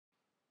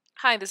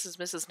Hi, this is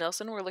Mrs.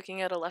 Nelson. We're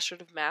looking at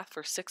illustrative math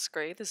for 6th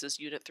grade. This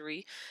is Unit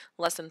 3,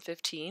 Lesson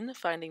 15,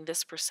 finding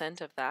this percent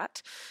of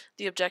that.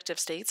 The objective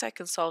states I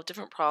can solve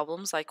different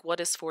problems like what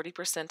is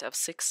 40% of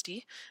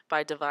 60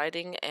 by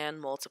dividing and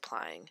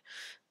multiplying.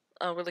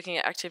 We're looking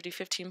at activity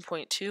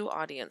 15.2,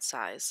 audience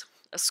size.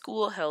 A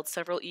school held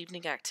several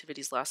evening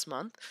activities last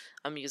month: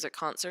 a music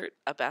concert,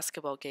 a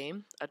basketball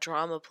game, a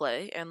drama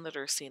play, and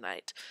literacy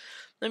night.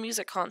 The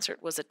music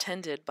concert was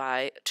attended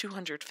by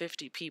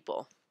 250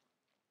 people.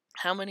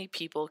 How many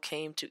people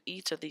came to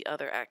each of the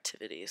other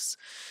activities?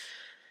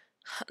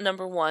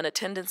 Number one,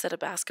 attendance at a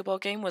basketball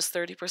game was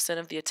 30%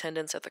 of the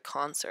attendance at the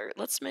concert.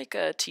 Let's make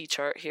a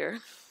T-chart here.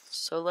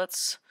 So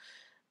let's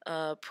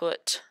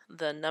put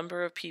the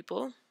number of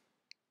people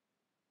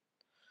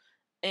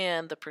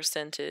and the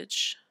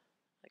percentage.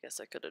 I guess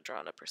I could have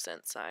drawn a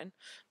percent sign,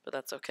 but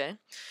that's okay.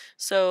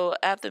 So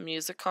at the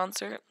music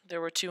concert,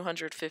 there were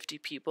 250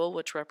 people,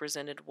 which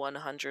represented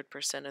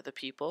 100% of the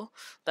people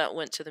that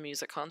went to the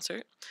music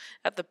concert.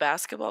 At the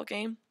basketball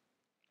game,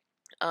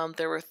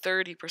 there were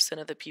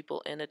 30% of the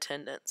people in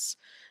attendance,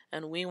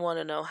 and we want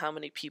to know how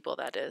many people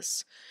that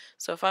is.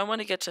 So if I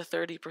want to get to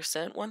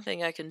 30%, one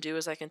thing I can do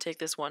is I can take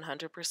this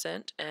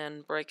 100%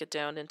 and break it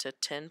down into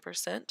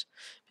 10%,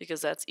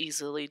 because that's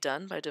easily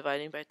done by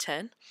dividing by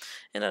 10.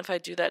 And if I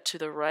do that to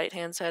the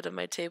right-hand side of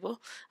my table,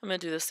 I'm going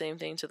to do the same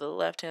thing to the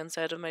left-hand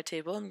side of my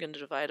table. I'm going to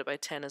divide it by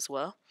 10 as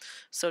well.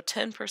 So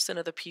 10%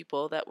 of the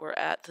people that were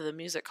at the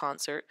music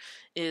concert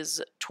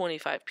is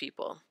 25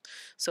 people.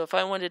 So if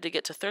I wanted to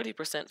get to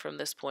 30% from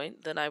this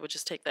point, then I would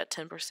just take that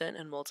 10%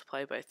 and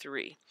multiply by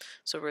 3.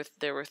 So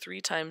there were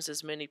 3 times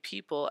as many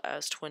people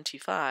as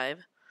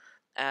 25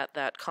 at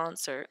that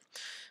concert.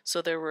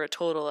 So there were a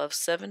total of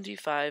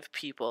 75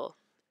 people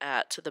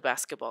at the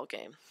basketball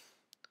game.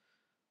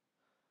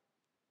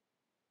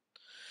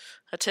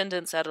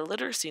 Attendance at a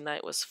literacy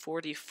night was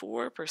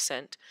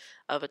 44%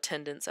 of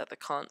attendance at the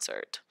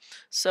concert.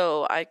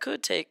 So I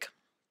could take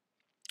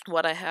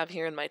what I have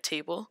here in my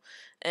table,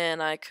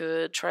 and I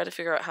could try to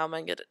figure out how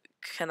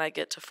can I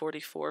get to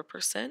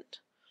 44%.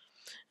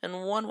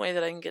 And one way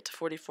that I can get to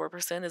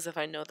 44% is if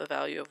I know the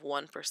value of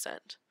 1%.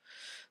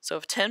 So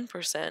if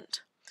 10%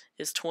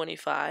 is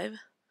 25,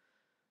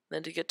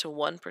 then to get to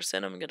 1%,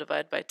 I'm going to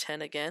divide by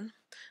 10 again.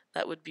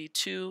 That would be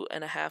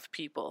 2.5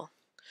 people.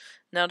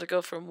 Now to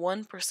go from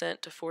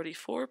 1% to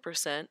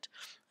 44%,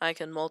 I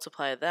can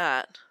multiply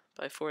that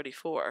by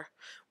 44.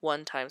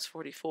 1 times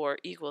 44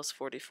 equals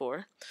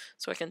 44.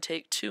 So I can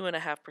take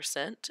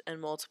 2.5% and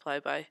multiply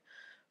by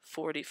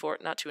 44,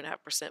 not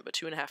 2.5%, but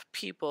 2.5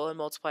 people, and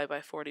multiply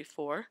by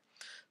 44.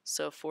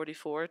 So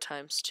 44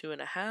 times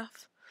 2.5.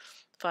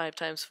 5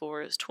 times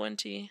 4 is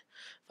 20.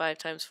 5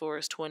 times 4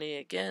 is 20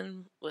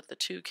 again, with the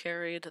 2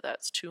 carried.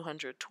 That's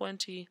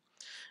 220.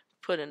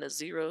 Put in a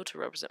 0 to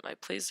represent my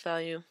place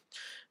value.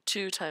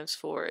 2 times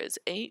 4 is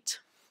 8.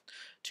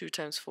 2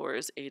 times 4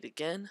 is 8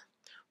 again.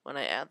 When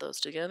I add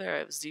those together, I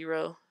have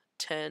 0,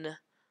 10,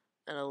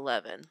 and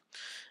 11.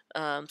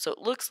 So it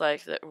looks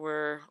like that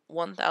we're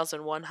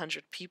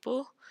 1,100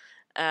 people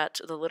at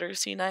the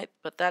literacy night,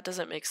 but that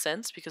doesn't make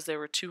sense because there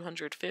were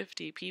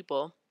 250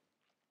 people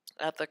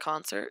at the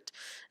concert,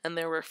 and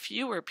there were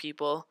fewer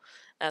people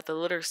at the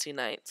literacy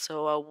night.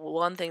 So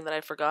one thing that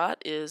I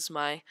forgot is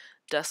my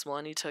decimal.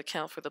 I need to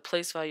account for the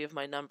place value of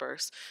my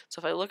numbers. So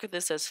if I look at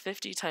this as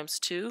 50 times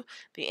 2,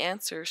 the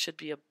answer should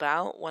be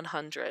about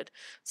 100.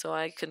 So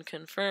I can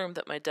confirm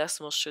that my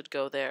decimal should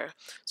go there.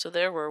 So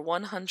there were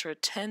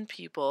 110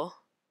 people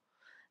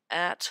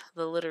at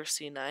the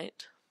literacy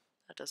night.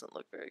 That doesn't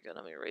look very good.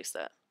 Let me erase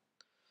that.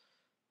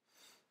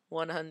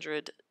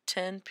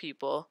 110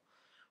 people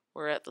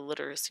were at the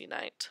literacy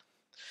night.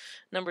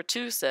 Number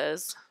 2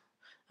 says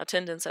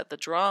attendance at the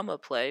drama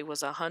play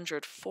was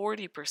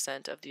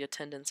 140% of the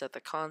attendance at the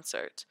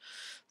concert.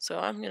 So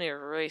I'm going to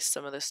erase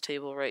some of this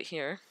table right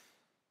here.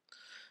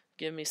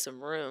 Give me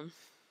some room.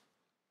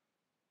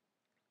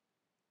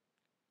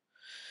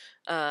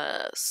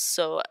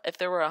 So if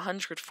there were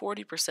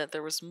 140%,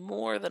 there was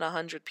more than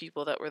 100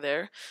 people that were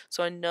there.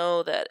 So I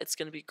know that it's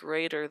going to be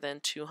greater than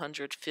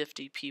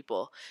 250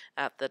 people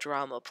at the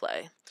drama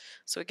play.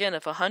 So again,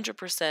 if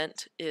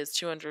 100% is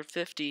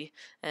 250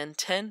 and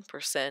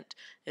 10%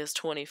 is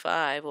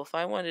 25, well, if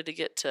I wanted to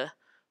get to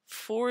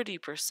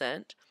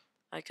 40%,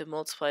 I could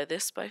multiply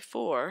this by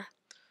 4.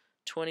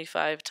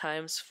 25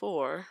 times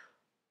 4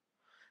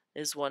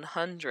 is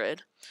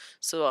 100.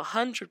 So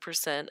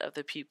 100% of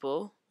the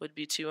people would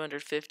be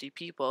 250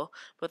 people,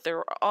 but there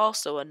are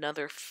also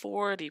another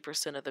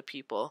 40% of the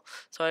people.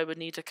 So I would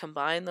need to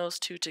combine those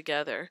two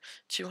together.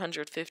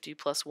 250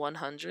 plus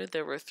 100,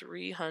 there were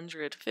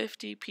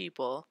 350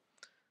 people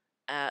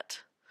at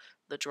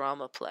the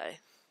drama play.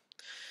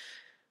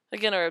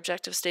 Again, our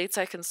objective states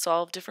I can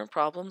solve different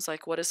problems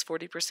like what is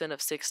 40%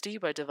 of 60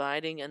 by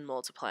dividing and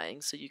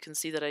multiplying. So you can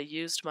see that I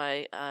used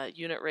my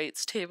unit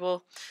rates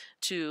table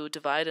to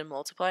divide and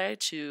multiply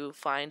to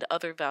find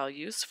other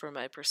values for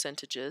my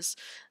percentages,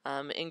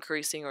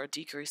 increasing or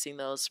decreasing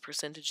those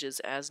percentages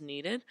as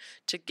needed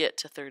to get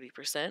to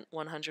 30%,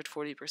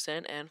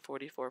 140%, and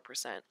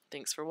 44%.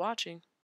 Thanks for watching.